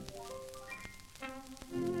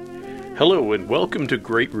Hello and welcome to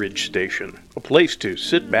Great Ridge Station, a place to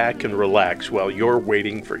sit back and relax while you're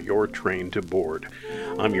waiting for your train to board.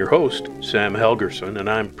 I'm your host, Sam Helgerson, and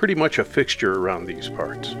I'm pretty much a fixture around these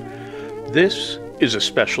parts. This is a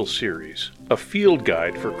special series, a field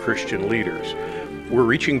guide for Christian leaders. We're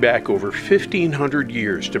reaching back over 1,500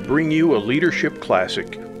 years to bring you a leadership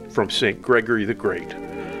classic from St. Gregory the Great,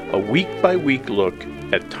 a week-by-week look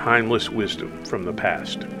at timeless wisdom from the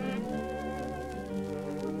past.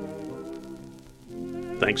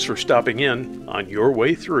 Thanks for stopping in on your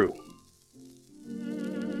way through.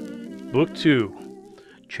 Book 2,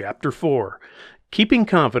 Chapter 4, Keeping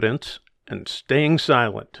Confidence and Staying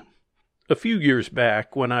Silent. A few years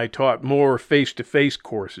back, when I taught more face-to-face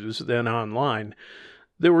courses than online,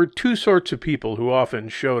 there were two sorts of people who often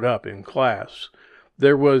showed up in class.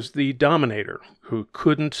 There was the dominator, who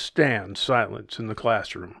couldn't stand silence in the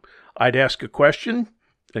classroom. I'd ask a question,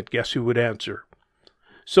 and guess who would answer?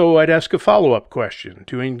 So I'd ask a follow-up question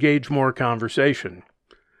to engage more conversation.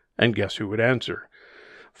 And guess who would answer?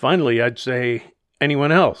 Finally, I'd say,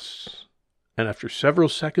 anyone else? And after several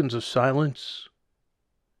seconds of silence,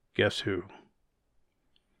 guess who?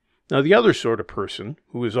 Now, the other sort of person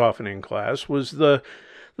who was often in class was the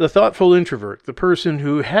thoughtful introvert, the person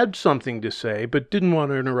who had something to say but didn't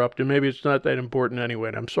want to interrupt, and maybe it's not that important anyway,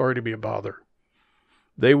 and I'm sorry to be a bother.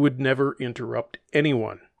 They would never interrupt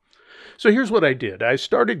anyone. So here's what I did. I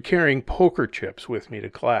started carrying poker chips with me to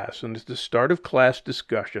class, and at the start of class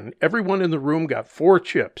discussion, everyone in the room got 4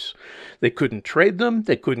 chips. They couldn't trade them,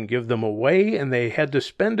 they couldn't give them away, and they had to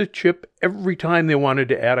spend a chip every time they wanted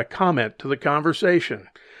to add a comment to the conversation.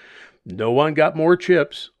 No one got more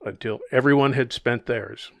chips until everyone had spent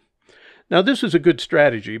theirs. Now, this is a good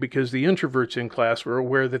strategy because the introverts in class were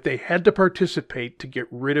aware that they had to participate to get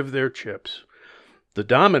rid of their chips. The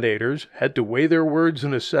dominators had to weigh their words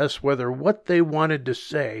and assess whether what they wanted to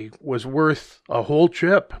say was worth a whole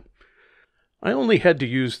chip. I only had to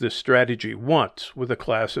use this strategy once with a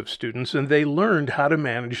class of students, and they learned how to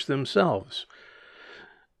manage themselves.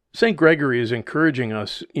 St. Gregory is encouraging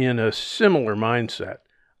us in a similar mindset.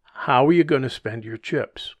 How are you going to spend your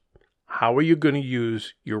chips? How are you going to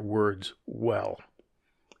use your words well?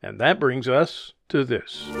 And that brings us to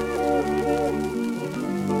this.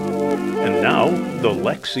 And now, the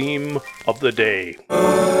lexeme of the day.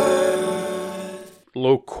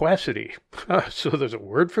 Loquacity. So there's a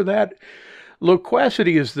word for that?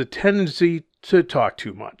 Loquacity is the tendency to talk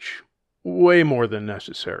too much. Way more than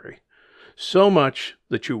necessary. So much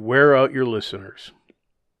that you wear out your listeners.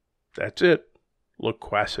 That's it.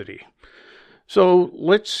 Loquacity. So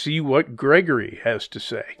let's see what Gregory has to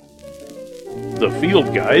say. The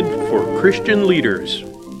Field Guide for Christian Leaders.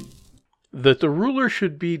 That the ruler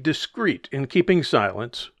should be discreet in keeping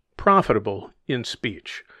silence, profitable in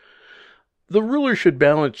speech. The ruler should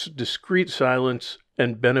balance discreet silence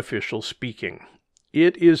and beneficial speaking.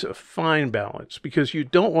 It is a fine balance because you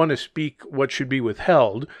don't want to speak what should be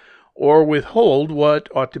withheld or withhold what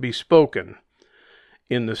ought to be spoken.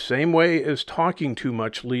 In the same way as talking too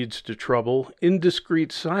much leads to trouble,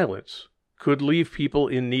 indiscreet silence could leave people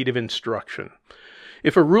in need of instruction.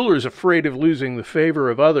 If a ruler is afraid of losing the favor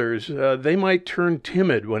of others, they might turn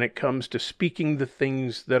timid when it comes to speaking the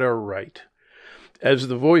things that are right. As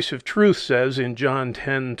the voice of truth says in John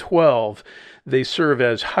 10:12, they serve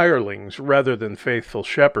as hirelings rather than faithful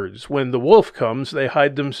shepherds. When the wolf comes, they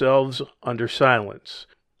hide themselves under silence.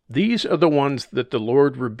 These are the ones that the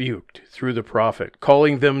Lord rebuked through the prophet,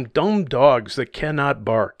 calling them dumb dogs that cannot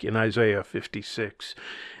bark in Isaiah 56.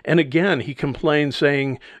 And again he complained,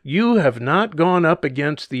 saying, "You have not gone up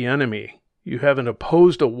against the enemy. You haven't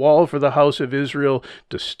opposed a wall for the house of Israel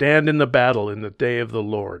to stand in the battle in the day of the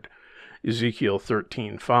Lord." Ezekiel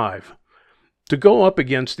 13:5. To go up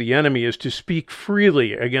against the enemy is to speak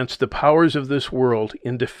freely against the powers of this world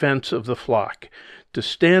in defense of the flock. To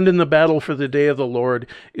stand in the battle for the day of the Lord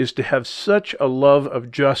is to have such a love of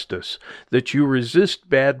justice that you resist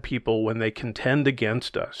bad people when they contend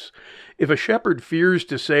against us. If a shepherd fears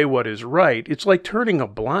to say what is right, it's like turning a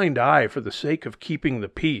blind eye for the sake of keeping the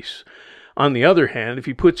peace. On the other hand, if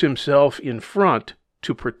he puts himself in front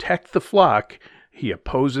to protect the flock, he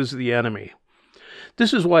opposes the enemy.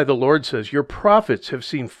 This is why the Lord says, "Your prophets have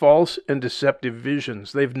seen false and deceptive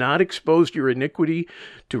visions. They've not exposed your iniquity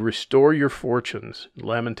to restore your fortunes."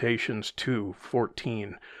 Lamentations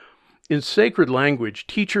 2:14. In sacred language,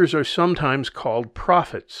 teachers are sometimes called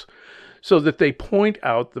prophets, so that they point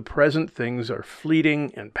out the present things are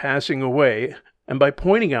fleeting and passing away, and by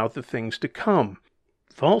pointing out the things to come.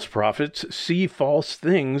 False prophets see false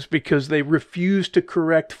things because they refuse to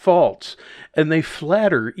correct faults, and they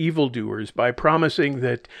flatter evildoers by promising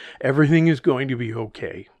that everything is going to be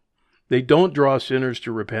okay. They don't draw sinners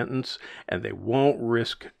to repentance, and they won't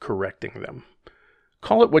risk correcting them.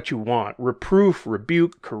 Call it what you want, reproof,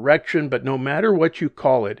 rebuke, correction, but no matter what you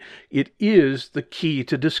call it, it is the key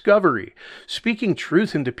to discovery. Speaking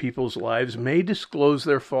truth into people's lives may disclose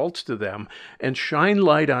their faults to them and shine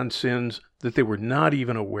light on sins that they were not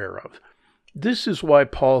even aware of. This is why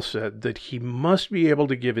Paul said that he must be able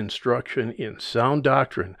to give instruction in sound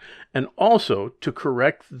doctrine and also to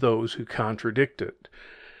correct those who contradict it.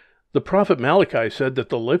 The prophet Malachi said that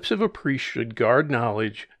the lips of a priest should guard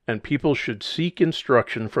knowledge and people should seek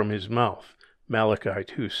instruction from his mouth. Malachi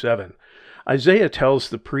 2:7. Isaiah tells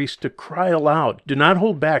the priest to cry aloud, do not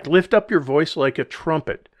hold back, lift up your voice like a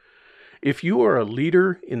trumpet. If you are a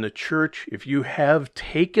leader in the church, if you have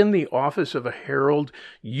taken the office of a herald,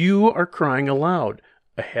 you are crying aloud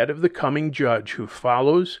ahead of the coming judge who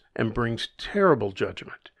follows and brings terrible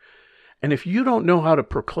judgment. And if you don't know how to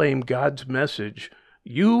proclaim God's message,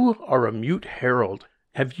 you are a mute herald.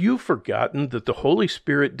 Have you forgotten that the Holy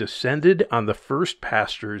Spirit descended on the first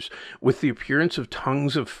pastors with the appearance of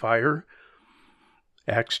tongues of fire?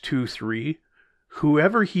 Acts 2:3.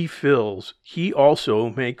 Whoever he fills, he also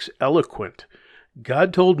makes eloquent.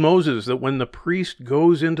 God told Moses that when the priest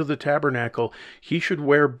goes into the tabernacle, he should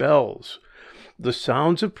wear bells. The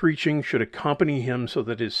sounds of preaching should accompany him so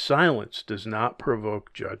that his silence does not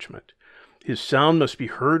provoke judgment. His sound must be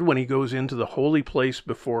heard when he goes into the holy place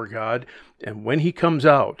before God and when he comes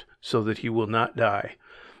out so that he will not die.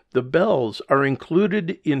 The bells are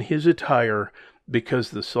included in his attire because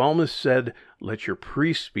the psalmist said, let your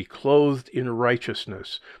priests be clothed in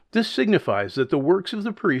righteousness. This signifies that the works of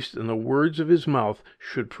the priest and the words of his mouth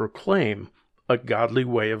should proclaim a godly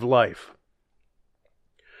way of life.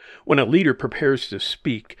 When a leader prepares to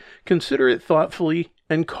speak, consider it thoughtfully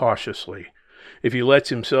and cautiously. If he lets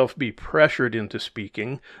himself be pressured into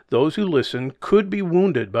speaking, those who listen could be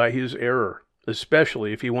wounded by his error,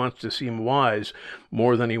 especially if he wants to seem wise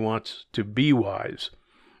more than he wants to be wise.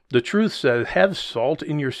 The truth says, have salt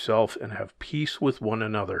in yourself and have peace with one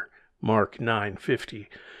another. Mark 9:50.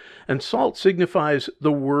 And salt signifies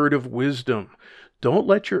the word of wisdom. Don't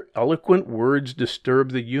let your eloquent words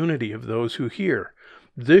disturb the unity of those who hear.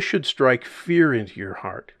 This should strike fear into your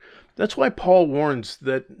heart. That's why Paul warns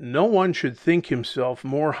that no one should think himself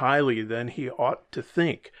more highly than he ought to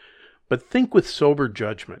think, but think with sober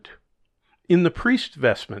judgment. In the priest's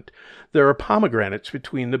vestment, there are pomegranates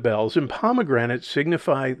between the bells, and pomegranates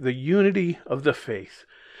signify the unity of the faith.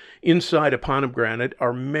 Inside a pomegranate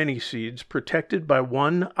are many seeds protected by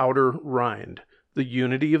one outer rind. The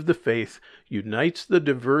unity of the faith unites the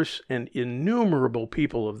diverse and innumerable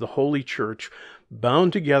people of the Holy Church,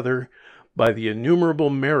 bound together by the innumerable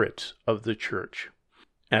merits of the church.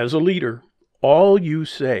 As a leader, all you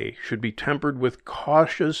say should be tempered with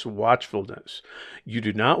cautious watchfulness. You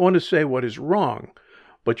do not want to say what is wrong,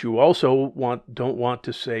 but you also don't want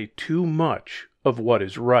to say too much of what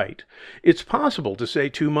is right. It's possible to say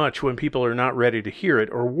too much when people are not ready to hear it,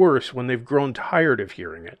 or worse, when they've grown tired of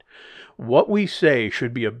hearing it. What we say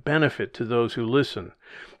should be a benefit to those who listen.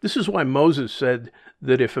 This is why Moses said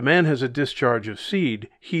that if a man has a discharge of seed,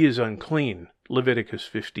 he is unclean. Leviticus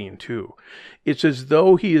 15:2. It's as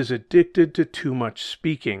though he is addicted to too much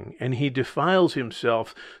speaking, and he defiles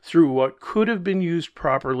himself through what could have been used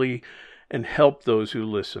properly and help those who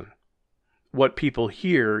listen. What people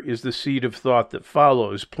hear is the seed of thought that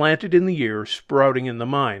follows, planted in the ear, sprouting in the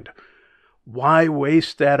mind. Why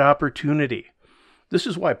waste that opportunity? This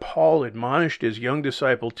is why Paul admonished his young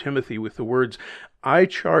disciple Timothy with the words, I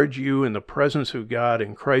charge you in the presence of God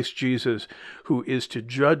and Christ Jesus, who is to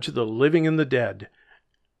judge the living and the dead,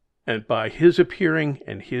 and by his appearing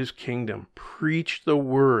and his kingdom, preach the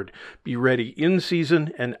word. Be ready in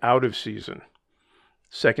season and out of season.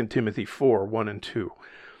 2 Timothy 4:1-2.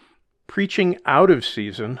 Preaching out of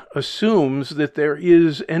season assumes that there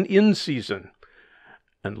is an in season,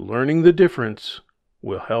 and learning the difference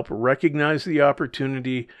will help recognize the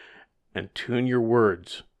opportunity and tune your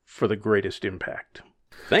words for the greatest impact.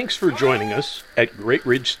 Thanks for joining us at Great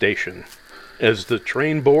Ridge Station. As the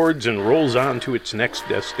train boards and rolls on to its next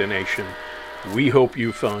destination, we hope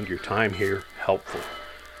you found your time here helpful.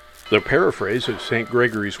 The paraphrase of St.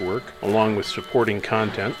 Gregory's work, along with supporting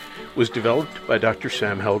content, was developed by Dr.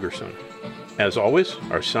 Sam Helgerson. As always,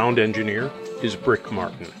 our sound engineer is Brick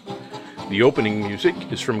Martin. The opening music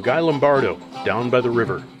is from Guy Lombardo, Down by the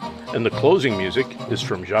River, and the closing music is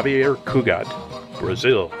from Javier Cugat,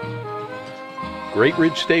 Brazil. Great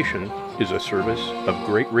Ridge Station is a service of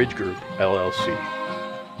Great Ridge Group, LLC.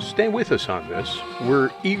 Stay with us on this.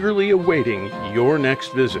 We're eagerly awaiting your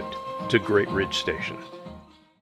next visit to Great Ridge Station.